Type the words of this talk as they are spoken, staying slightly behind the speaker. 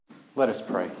Let us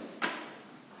pray.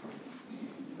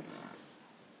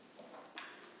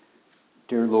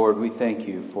 Dear Lord, we thank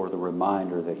you for the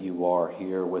reminder that you are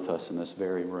here with us in this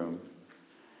very room.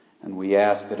 And we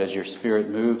ask that as your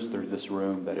Spirit moves through this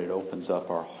room, that it opens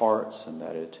up our hearts and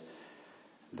that it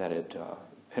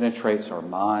penetrates our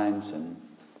minds, and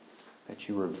that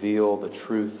you reveal the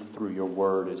truth through your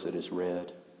word as it is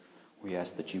read. We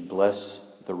ask that you bless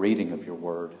the reading of your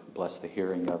word, bless the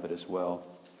hearing of it as well.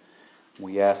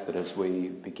 We ask that as we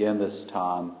begin this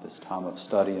time of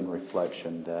study and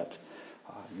reflection, that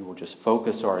you will just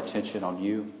focus our attention on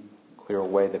you, clear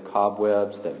away the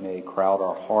cobwebs that may crowd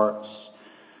our hearts,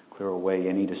 clear away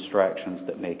any distractions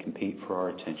that may compete for our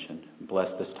attention.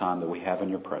 Bless this time that we have in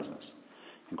your presence.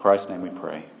 In Christ's name we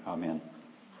pray. Amen.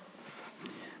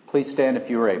 Please stand if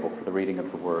you are able for the reading of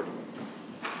the word.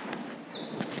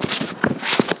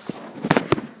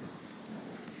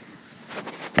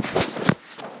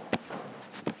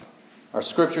 Our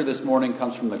scripture this morning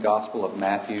comes from the Gospel of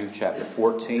Matthew, chapter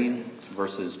 14,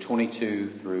 verses 22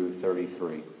 through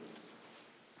 33.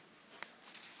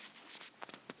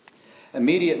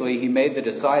 Immediately he made the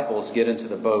disciples get into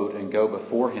the boat and go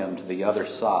before him to the other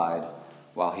side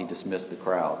while he dismissed the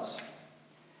crowds.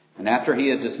 And after he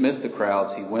had dismissed the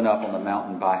crowds, he went up on the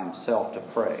mountain by himself to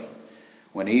pray.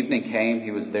 When evening came,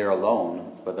 he was there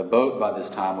alone, but the boat by this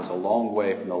time was a long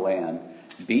way from the land,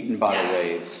 beaten by the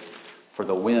waves, for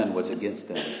the wind was against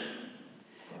them.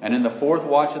 And in the fourth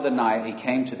watch of the night he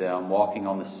came to them walking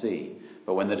on the sea.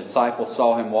 But when the disciples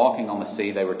saw him walking on the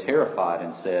sea, they were terrified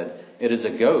and said, "It is a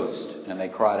ghost," and they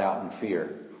cried out in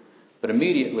fear. But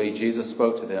immediately Jesus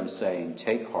spoke to them, saying,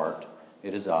 "Take heart,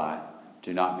 it is I,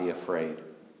 do not be afraid."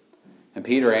 And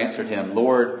Peter answered him,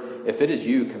 "Lord, if it is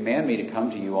you, command me to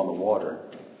come to you on the water."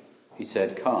 He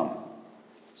said, "Come."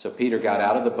 So Peter got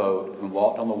out of the boat and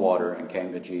walked on the water and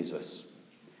came to Jesus.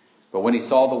 But when he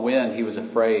saw the wind, he was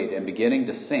afraid, and beginning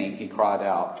to sink, he cried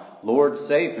out, "Lord,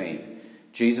 save me."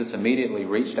 Jesus immediately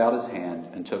reached out his hand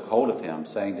and took hold of him,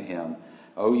 saying to him,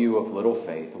 "O you of little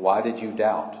faith, why did you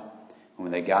doubt?" And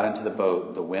when they got into the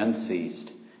boat, the wind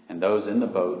ceased, and those in the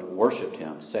boat worshipped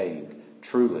him, saying,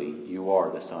 "Truly, you are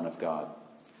the Son of God."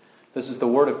 This is the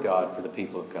word of God for the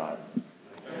people of God.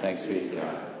 Thanks be to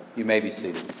God. You may be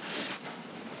seated.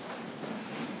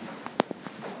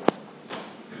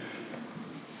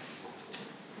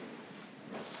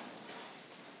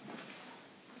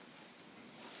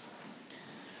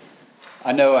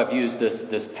 I know I've used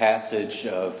this passage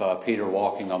of Peter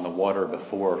walking on the water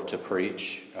before to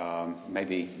preach,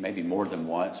 maybe more than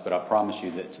once, but I promise you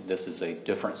that this is a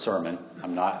different sermon.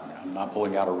 I'm not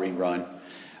pulling out a rerun.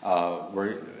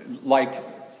 We're like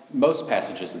most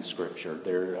passages in Scripture.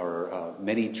 There are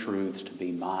many truths to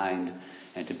be mined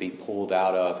and to be pulled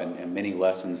out of, and many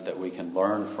lessons that we can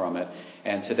learn from it.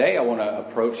 And today I want to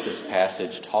approach this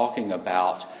passage talking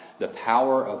about the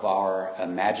power of our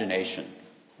imagination.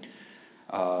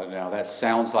 Now that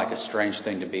sounds like a strange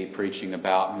thing to be preaching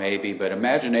about, maybe, but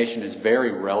imagination is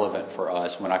very relevant for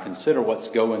us. When I consider what's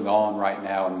going on right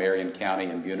now in Marion County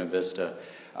and Buena Vista,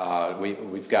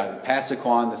 we've got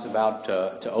Passaquan that's about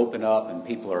to open up, and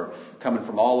people are coming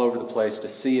from all over the place to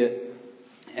see it.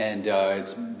 And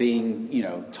it's being,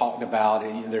 talked about.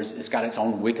 It's got its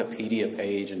own Wikipedia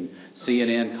page, and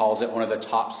CNN calls it one of the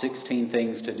top 16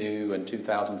 things to do in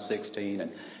 2016.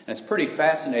 And it's pretty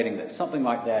fascinating that something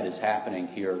like that is happening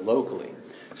here locally.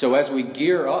 So as we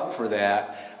gear up for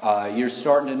that, you're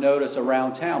starting to notice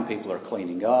around town people are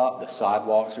cleaning up, the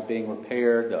sidewalks are being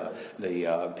repaired,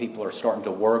 the people are starting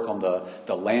to work on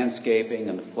the landscaping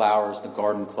and the flowers. The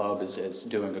garden club is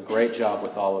doing a great job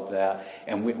with all of that.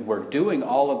 And we're doing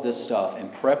all of this stuff in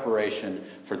preparation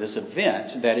for this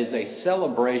event that is a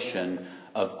celebration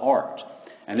of art.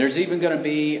 And there's even going to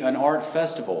be an art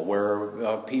festival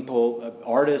where people,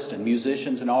 artists and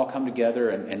musicians and all come together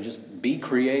and just be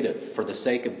creative for the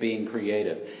sake of being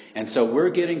creative. And so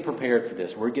we're getting prepared for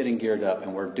this. We're getting geared up,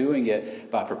 and we're doing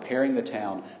it by preparing the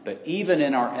town. But even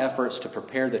in our efforts to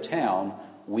prepare the town,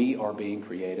 we are being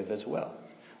creative as well.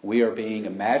 We are being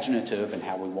imaginative in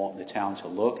how we want the town to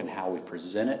look and how we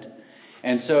present it.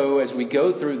 And so as we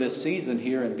go through this season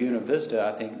here in Buena Vista,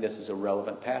 I think this is a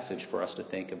relevant passage for us to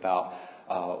think about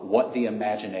what the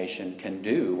imagination can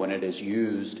do when it is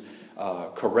used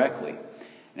correctly.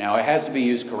 Now, it has to be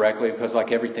used correctly because,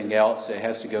 like everything else, it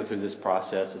has to go through this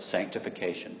process of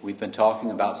sanctification. We've been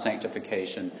talking about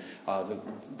sanctification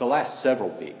the last several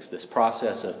weeks, this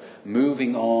process of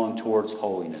moving on towards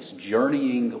holiness,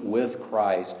 journeying with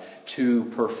Christ to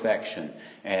perfection,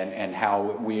 and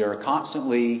how we are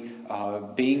constantly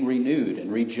being renewed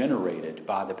and regenerated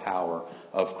by the power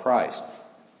of Christ.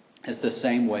 It's the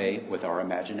same way with our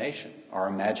imagination. Our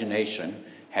imagination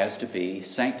has to be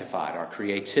sanctified. Our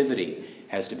creativity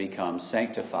has to become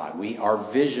sanctified. Our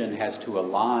vision has to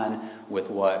align with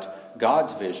what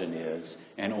God's vision is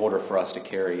in order for us to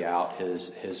carry out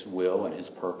His will and His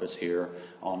purpose here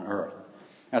on earth.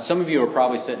 Now, some of you are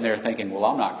probably sitting there thinking, well,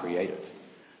 I'm not creative,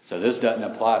 so this doesn't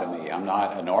apply to me. I'm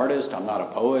not an artist. I'm not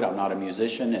a poet. I'm not a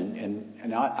musician.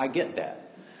 And I get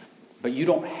that. But you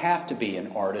don't have to be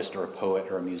an artist or a poet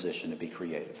or a musician to be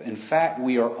creative. In fact,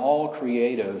 we are all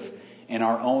creative in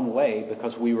our own way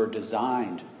because we were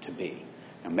designed to be.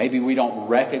 Now, maybe we don't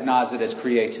recognize it as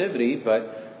creativity,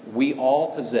 but we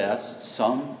all possess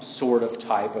some sort of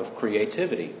type of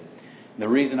creativity. The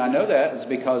reason I know that is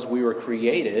because we were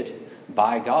created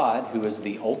by God, who is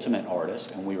the ultimate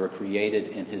artist, and we were created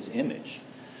in His image.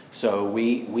 So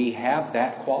we have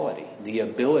that quality, the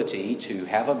ability to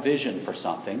have a vision for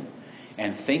something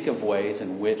and think of ways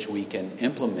in which we can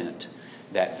implement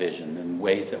that vision and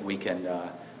ways that we can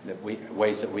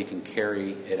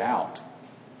carry it out.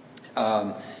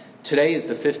 Today is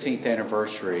the 15th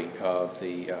anniversary of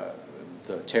the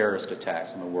terrorist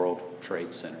attacks on the World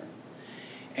Trade Center.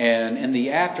 And in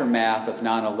the aftermath of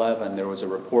 9/11, there was a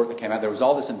report that came out. There was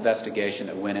all this investigation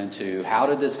that went into how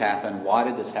did this happen? Why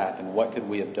did this happen? What could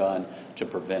we have done to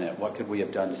prevent it? What could we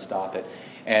have done to stop it?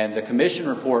 And the commission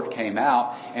report came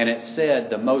out, and it said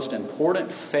the most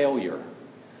important failure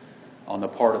on the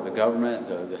part of the government,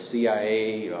 the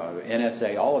CIA,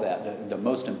 NSA, all of that, the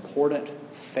most important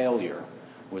failure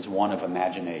was one of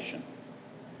imagination.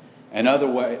 In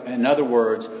other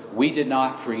words, we did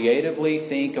not creatively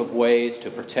think of ways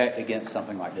to protect against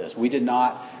something like this. We did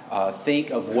not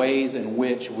think of ways in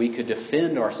which we could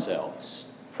defend ourselves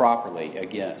properly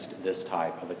against this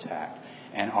type of attack.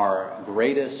 And our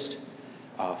greatest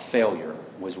failure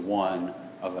was one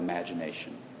of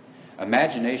imagination.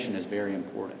 Imagination is very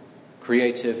important.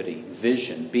 Creativity,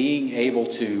 vision, being able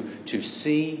to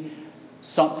see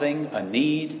something, a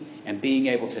need, and being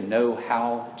able to know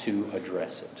how to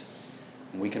address it.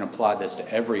 And we can apply this to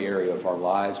every area of our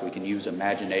lives. We can use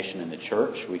imagination in the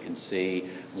church. We can see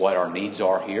what our needs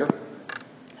are here,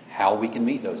 how we can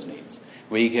meet those needs.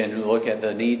 We can look at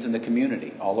the needs in the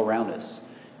community all around us,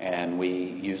 and we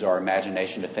use our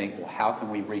imagination to think, well, how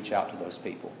can we reach out to those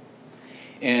people?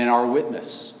 In our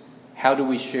witness, how do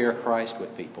we share Christ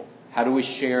with people? How do we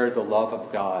share the love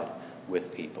of God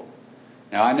with people?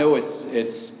 Now, I know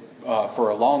it's for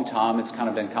a long time, it's kind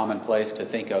of been commonplace to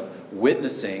think of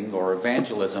witnessing or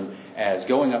evangelism as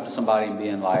going up to somebody and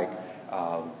being like,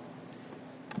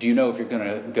 do you know if you're going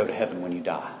to go to heaven when you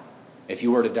die? If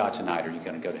you were to die tonight, are you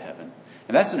going to go to heaven?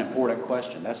 And that's an important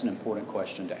question. That's an important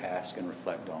question to ask and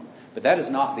reflect on. But that is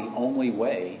not the only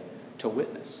way to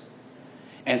witness.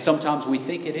 And sometimes we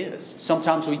think it is.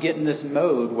 Sometimes we get in this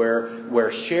mode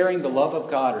where sharing the love of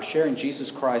God or sharing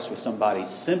Jesus Christ with somebody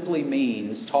simply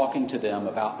means talking to them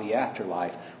about the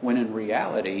afterlife, when in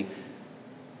reality,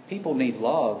 people need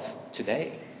love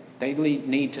today. They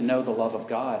need to know the love of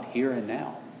God here and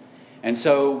now. And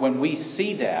so when we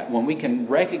see that, when we can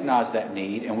recognize that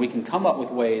need and we can come up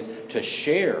with ways to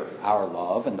share our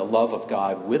love and the love of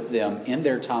God with them in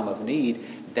their time of need,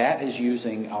 that is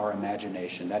using our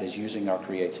imagination. That is using our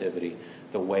creativity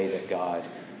the way that God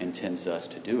intends us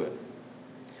to do it.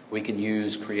 We can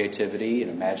use creativity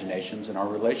and imaginations in our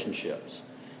relationships,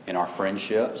 in our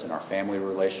friendships, in our family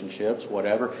relationships,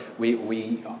 whatever.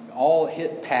 We all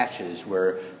hit patches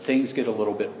where things get a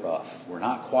little bit rough. We're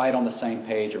not quite on the same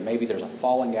page, or maybe there's a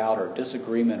falling out or a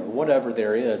disagreement or whatever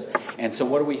there is. And so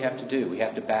what do we have to do? We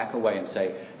have to back away and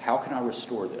say, how can I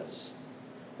restore this?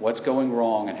 What's going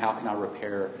wrong, and how can I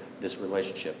repair this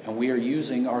relationship? And we are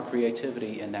using our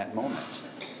creativity in that moment.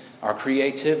 Our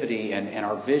creativity and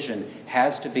our vision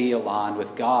has to be aligned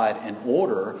with God in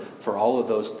order for all of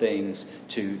those things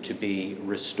to be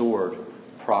restored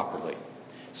properly.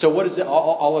 So what does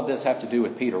all of this have to do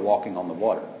with Peter walking on the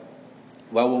water?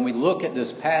 Well, when we look at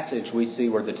this passage, we see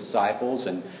where the disciples,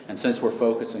 and since we're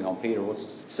focusing on Peter, we'll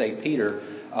say Peter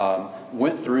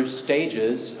went through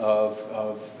stages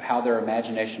of how their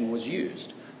imagination was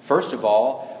used. First of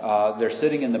all, they're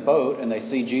sitting in the boat and they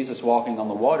see Jesus walking on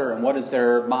the water, and what does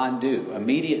their mind do?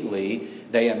 Immediately,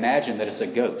 they imagine that it's a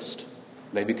ghost.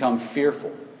 They become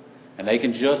fearful, and they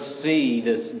can just see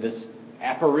this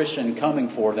apparition coming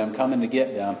for them, coming to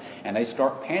get them, and they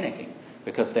start panicking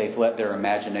because they've let their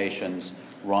imaginations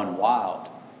run wild.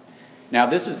 Now,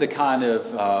 this is the kind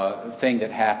of thing that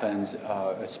happens,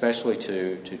 especially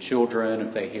to children,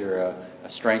 if they hear a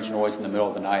strange noise in the middle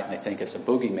of the night and they think it's a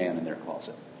boogeyman in their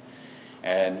closet.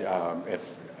 And if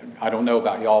I don't know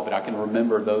about y'all, but I can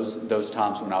remember those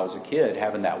times when I was a kid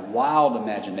having that wild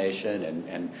imagination,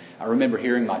 and I remember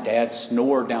hearing my dad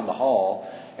snore down the hall,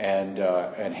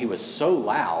 and he was so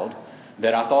loud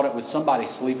that I thought it was somebody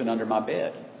sleeping under my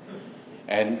bed.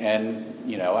 And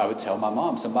you know, I would tell my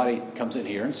mom, somebody comes in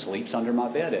here and sleeps under my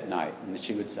bed at night, and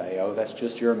she would say, "Oh, that's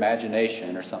just your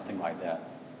imagination," or something like that.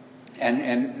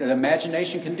 And the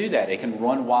imagination can do that. It can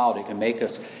run wild. It can make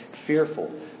us fearful.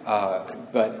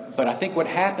 But I think what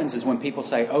happens is when people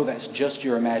say, "Oh, that's just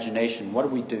your imagination,"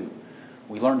 what do?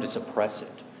 We learn to suppress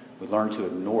it. We learn to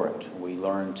ignore it. We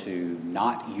learn to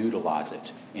not utilize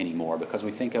it anymore because we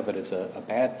think of it as a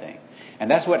bad thing. And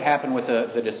that's what happened with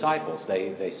the disciples.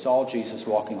 They saw Jesus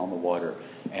walking on the water,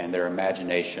 and their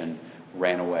imagination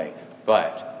ran away.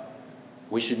 But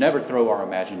we should never throw our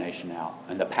imagination out.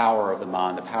 And the power of the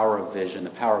mind, the power of vision, the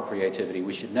power of creativity,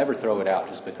 we should never throw it out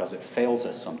just because it fails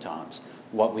us sometimes.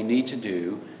 What we need to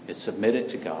do is submit it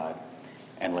to God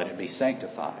and let it be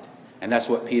sanctified. And that's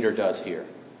what Peter does here.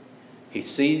 He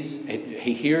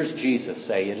hears Jesus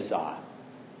say, "It is I."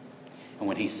 And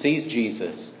when he sees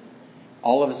Jesus,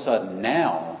 all of a sudden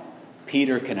now,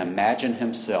 Peter can imagine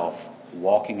himself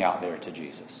walking out there to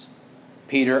Jesus.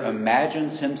 Peter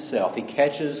imagines himself, he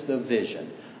catches the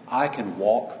vision. I can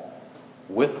walk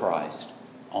with Christ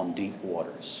on deep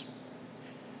waters.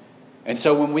 And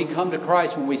so when we come to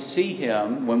Christ, when we see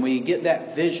him, when we get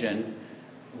that vision,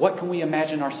 what can we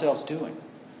imagine ourselves doing?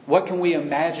 What can we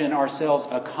imagine ourselves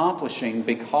accomplishing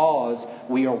because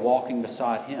we are walking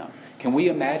beside him? Can we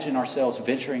imagine ourselves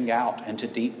venturing out into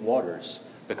deep waters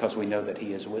because we know that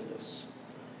he is with us?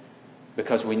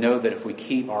 Because we know that if we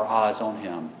keep our eyes on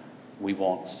him, we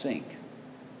won't sink.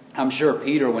 I'm sure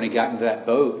Peter, when he got into that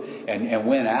boat and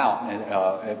went out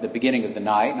at the beginning of the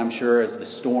night, and I'm sure as the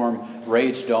storm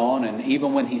raged on, and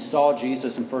even when he saw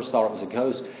Jesus and first thought it was a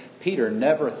ghost, Peter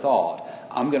never thought,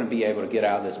 "I'm going to be able to get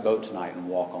out of this boat tonight and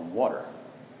walk on water."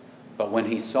 But when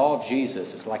he saw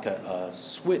Jesus, it's like a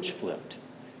switch flipped,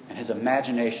 and his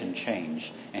imagination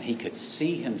changed, and he could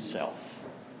see himself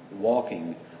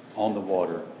walking on the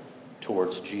water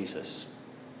towards Jesus.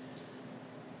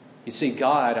 You see,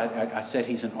 God, I said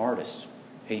he's an artist.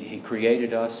 He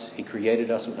created us. He created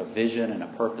us with a vision and a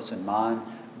purpose in mind.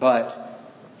 But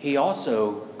he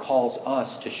also calls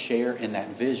us to share in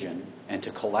that vision and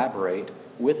to collaborate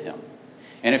with him.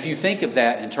 And if you think of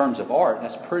that in terms of art,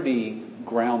 that's pretty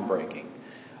groundbreaking.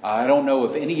 I don't know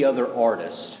of any other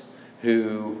artist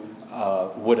who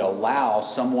would allow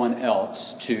someone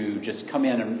else to just come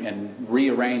in and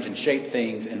rearrange and shape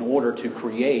things in order to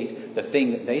create the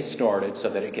thing that they started so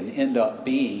that it can end up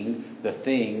being the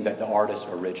thing that the artist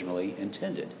originally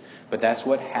intended. But that's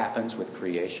what happens with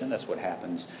creation. That's what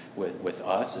happens with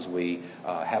us as we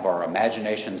have our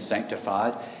imagination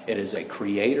sanctified. It is a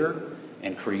creator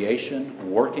and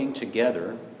creation working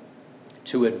together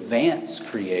to advance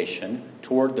creation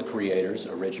toward the Creator's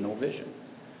original vision.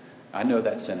 I know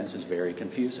that sentence is very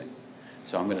confusing,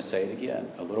 so I'm going to say it again,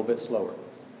 a little bit slower.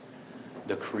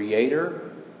 The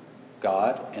Creator,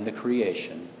 God, and the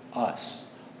creation, us,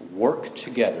 work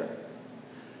together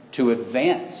to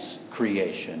advance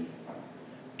creation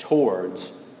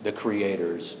towards the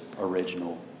Creator's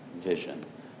original vision.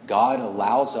 God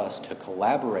allows us to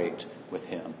collaborate with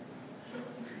him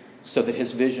so that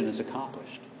his vision is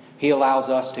accomplished. He allows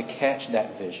us to catch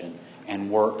that vision and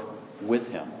work with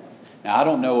him. Now, I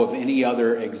don't know of any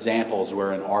other examples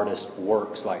where an artist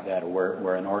works like that, or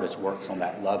where an artist works on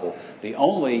that level.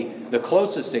 The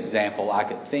closest example I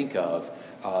could think of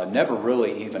never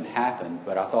really even happened,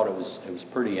 but I thought it was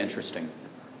pretty interesting.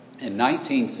 In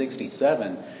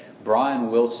 1967,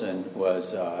 Brian Wilson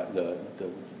was the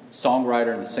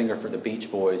songwriter and the singer for the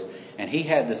Beach Boys, and he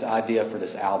had this idea for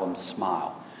this album,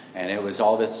 Smile. And it was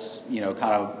all this, kind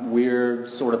of weird,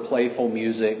 sort of playful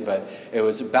music, but it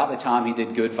was about the time he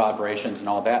did Good Vibrations and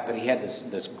all that. But he had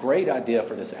this great idea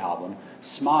for this album,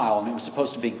 Smile, and it was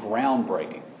supposed to be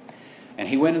groundbreaking. And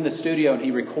he went in the studio and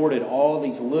he recorded all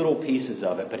these little pieces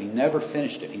of it, but he never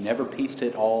finished it. He never pieced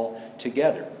it all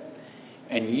together.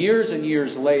 And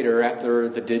years later, after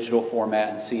the digital format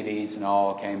and CDs and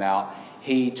all came out,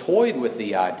 he toyed with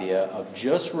the idea of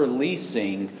just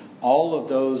releasing all of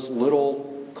those little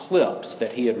clips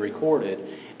that he had recorded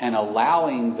and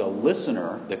allowing the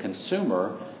listener, the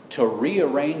consumer, to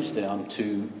rearrange them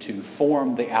to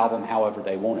form the album however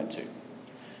they wanted to.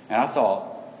 And I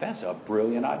thought, that's a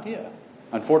brilliant idea.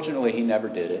 Unfortunately, he never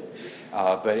did it,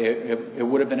 but it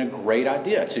would have been a great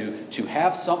idea to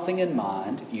have something in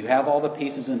mind. You have all the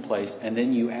pieces in place, and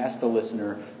then you ask the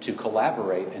listener to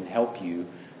collaborate and help you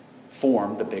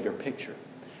form the bigger picture.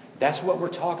 That's what we're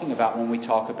talking about when we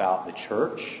talk about the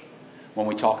church, When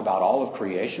we talk about all of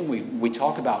creation, we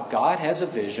talk about God has a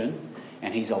vision,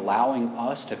 and He's allowing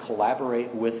us to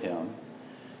collaborate with Him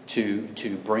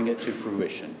to bring it to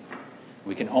fruition.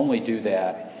 We can only do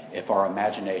that if our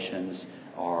imaginations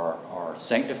are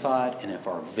sanctified and if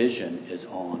our vision is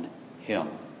on Him.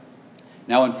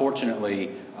 Now,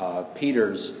 unfortunately,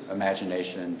 Peter's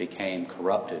imagination became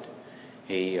corrupted.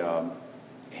 He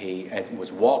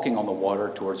was walking on the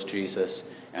water towards Jesus,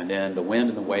 and then the wind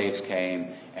and the waves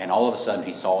came, and all of a sudden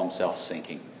he saw himself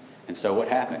sinking. And so what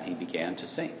happened? He began to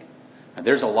sink. And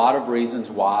there's a lot of reasons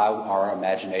why our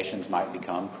imaginations might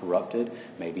become corrupted.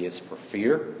 Maybe it's for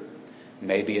fear.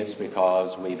 Maybe it's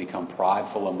because we become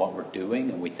prideful in what we're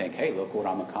doing, and we think, hey, look what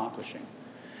I'm accomplishing.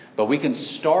 But we can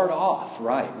start off,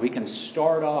 right? We can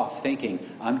start off thinking,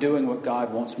 I'm doing what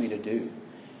God wants me to do.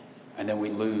 And then we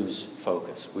lose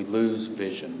focus. We lose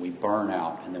vision. We burn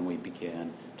out, and then we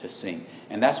begin to sink.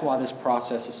 And that's why this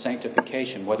process of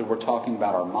sanctification, whether we're talking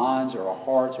about our minds or our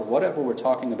hearts or whatever we're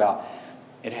talking about,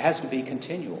 it has to be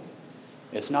continual.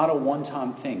 It's not a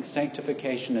one-time thing.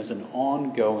 Sanctification is an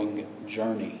ongoing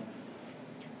journey.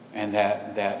 And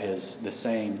that is the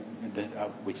same,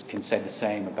 we can say the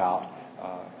same about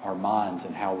our minds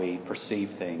and how we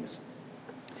perceive things.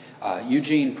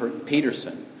 Eugene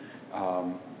Peterson,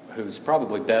 who's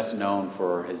probably best known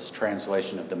for his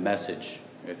translation of The Message,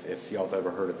 if y'all have ever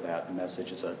heard of that. The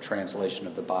Message is a translation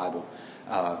of the Bible.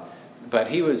 But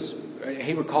he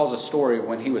recalls a story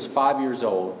when he was 5 years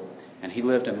old, and he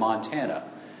lived in Montana,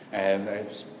 and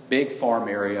it's a big farm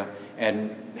area,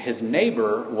 and his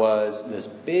neighbor was this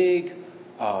big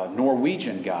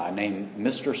Norwegian guy named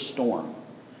Mr. Storm.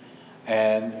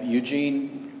 And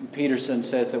Eugene Peterson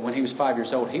says that when he was 5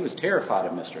 years old, he was terrified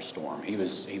of Mr. Storm. He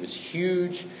was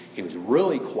huge. He was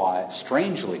really quiet,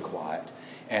 strangely quiet.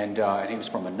 And he was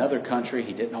from another country.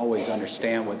 He didn't always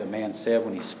understand what the man said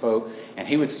when he spoke. And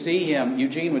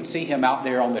Eugene would see him out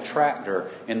there on the tractor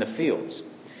in the fields.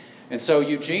 And so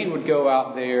Eugene would go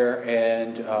out there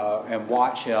and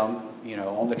watch him,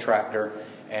 on the tractor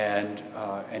and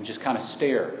just kind of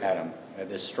stare at him, at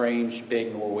this strange,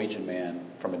 big Norwegian man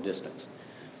from a distance.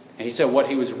 And he said what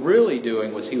he was really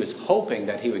doing was he was hoping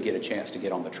that he would get a chance to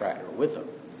get on the tractor with him.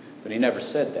 But he never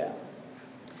said that.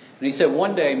 And he said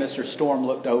one day Mr. Storm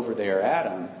looked over there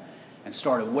at him and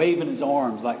started waving his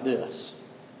arms like this.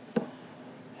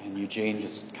 And Eugene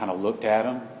just kind of looked at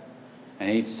him. And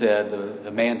he said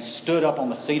the man stood up on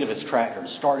the seat of his tractor and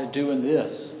started doing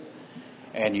this.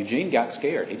 And Eugene got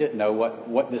scared. He didn't know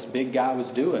what this big guy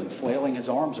was doing, flailing his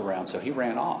arms around, so he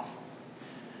ran off.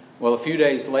 Well, a few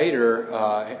days later,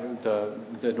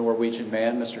 the Norwegian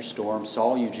man, Mr. Storm,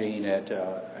 saw Eugene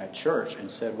at church and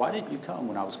said, "Why didn't you come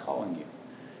when I was calling you?"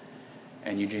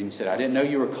 And Eugene said, "I didn't know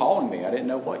you were calling me. I didn't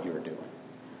know what you were doing."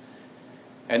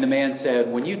 And the man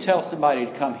said, "When you tell somebody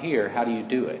to come here, how do you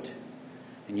do it?"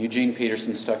 And Eugene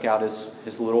Peterson stuck out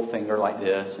his little finger like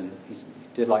this, and he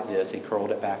did like this. He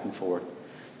curled it back and forth.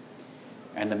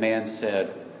 And the man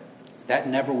said, "That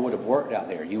never would have worked out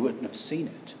there. You wouldn't have seen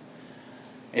it.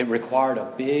 It required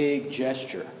a big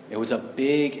gesture. It was a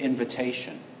big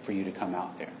invitation for you to come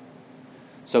out there."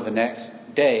 So the next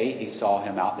day, he saw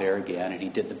him out there again, and he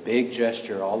did the big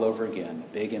gesture all over again,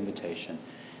 the big invitation.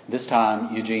 This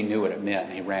time, Eugene knew what it meant,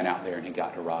 and he ran out there and he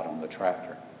got to ride on the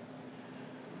tractor.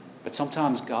 But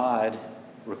sometimes God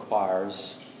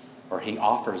requires, or He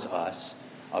offers us,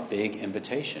 a big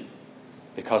invitation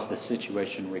because the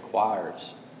situation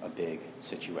requires a big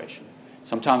situation.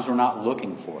 Sometimes we're not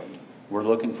looking for it. We're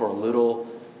looking for a little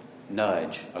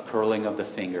nudge, a curling of the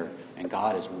finger, and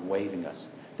God is waving us.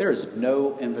 There is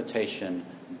no invitation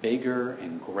bigger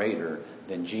and greater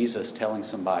than Jesus telling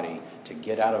somebody to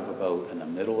get out of a boat in the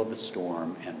middle of the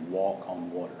storm and walk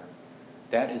on water.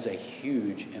 That is a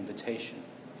huge invitation.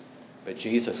 But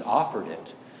Jesus offered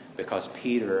it because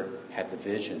Peter had the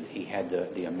vision. He had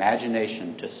the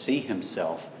imagination to see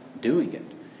himself doing it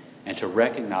and to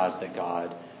recognize that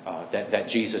God, that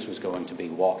Jesus was going to be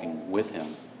walking with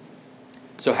him.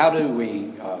 So how do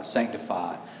we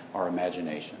sanctify our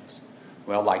imaginations?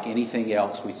 Well, like anything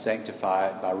else, we sanctify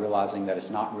it by realizing that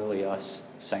it's not really us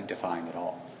sanctifying at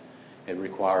all. It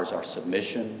requires our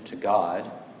submission to God,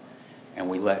 and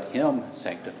we let Him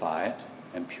sanctify it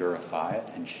and purify it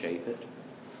and shape it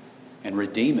and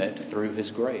redeem it through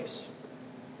His grace.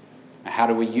 Now, how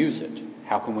do we use it?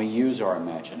 How can we use our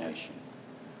imagination?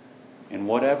 In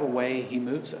whatever way He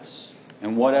moves us,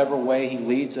 in whatever way He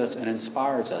leads us and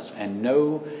inspires us. And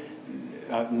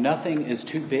nothing is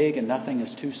too big and nothing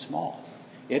is too small.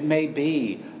 It may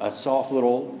be a soft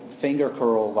little finger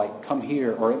curl like "come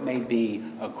here," or it may be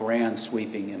a grand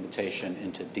sweeping invitation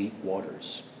into deep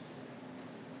waters.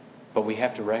 But we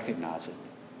have to recognize it.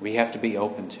 We have to be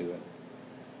open to it.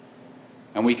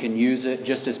 And we can use it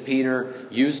just as Peter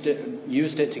used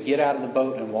it to get out of the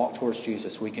boat and walk towards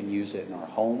Jesus. We can use it in our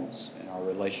homes, in our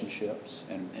relationships,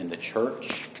 and in the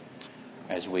church,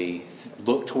 as we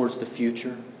look towards the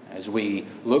future, as we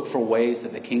look for ways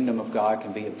that the kingdom of God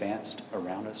can be advanced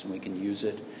around us, and we can use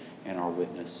it in our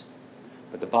witness.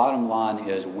 But the bottom line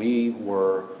is we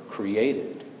were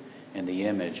created in the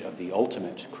image of the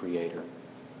ultimate Creator.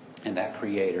 And that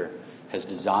Creator has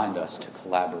designed us to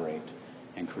collaborate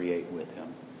and create with Him.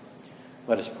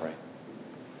 Let us pray.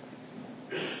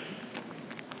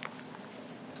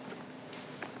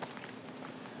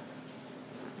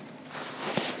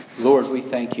 Lord, we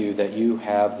thank you that you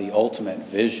have the ultimate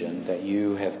vision, that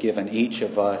you have given each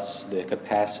of us the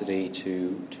capacity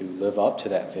to live up to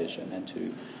that vision and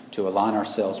to align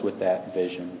ourselves with that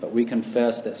vision. But we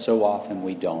confess that so often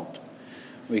we don't.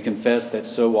 We confess that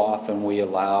so often we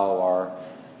allow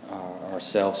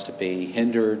ourselves to be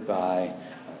hindered by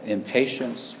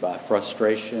impatience, by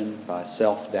frustration, by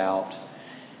self-doubt.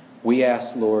 We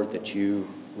ask, Lord, that you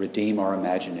redeem our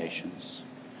imaginations,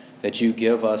 that you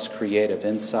give us creative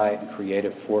insight and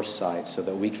creative foresight so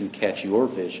that we can catch your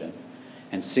vision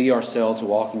and see ourselves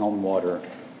walking on water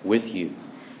with you,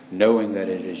 knowing that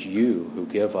it is you who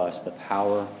give us the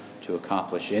power to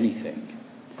accomplish anything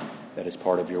that is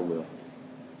part of your will.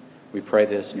 We pray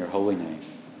this in your holy name.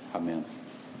 Amen.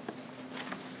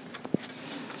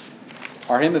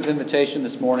 Our hymn of invitation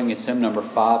this morning is hymn number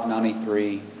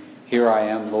 593, Here I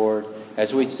Am, Lord.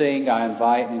 As we sing, I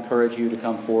invite and encourage you to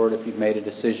come forward if you've made a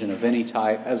decision of any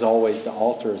type. As always, the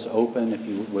altar is open if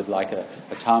you would like a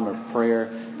time of prayer.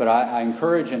 But I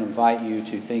encourage and invite you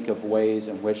to think of ways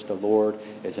in which the Lord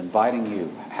is inviting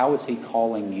you. How is He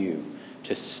calling you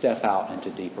to step out into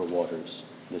deeper waters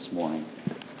this morning?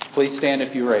 Please stand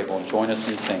if you are able and join us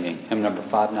in singing hymn number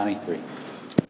 593.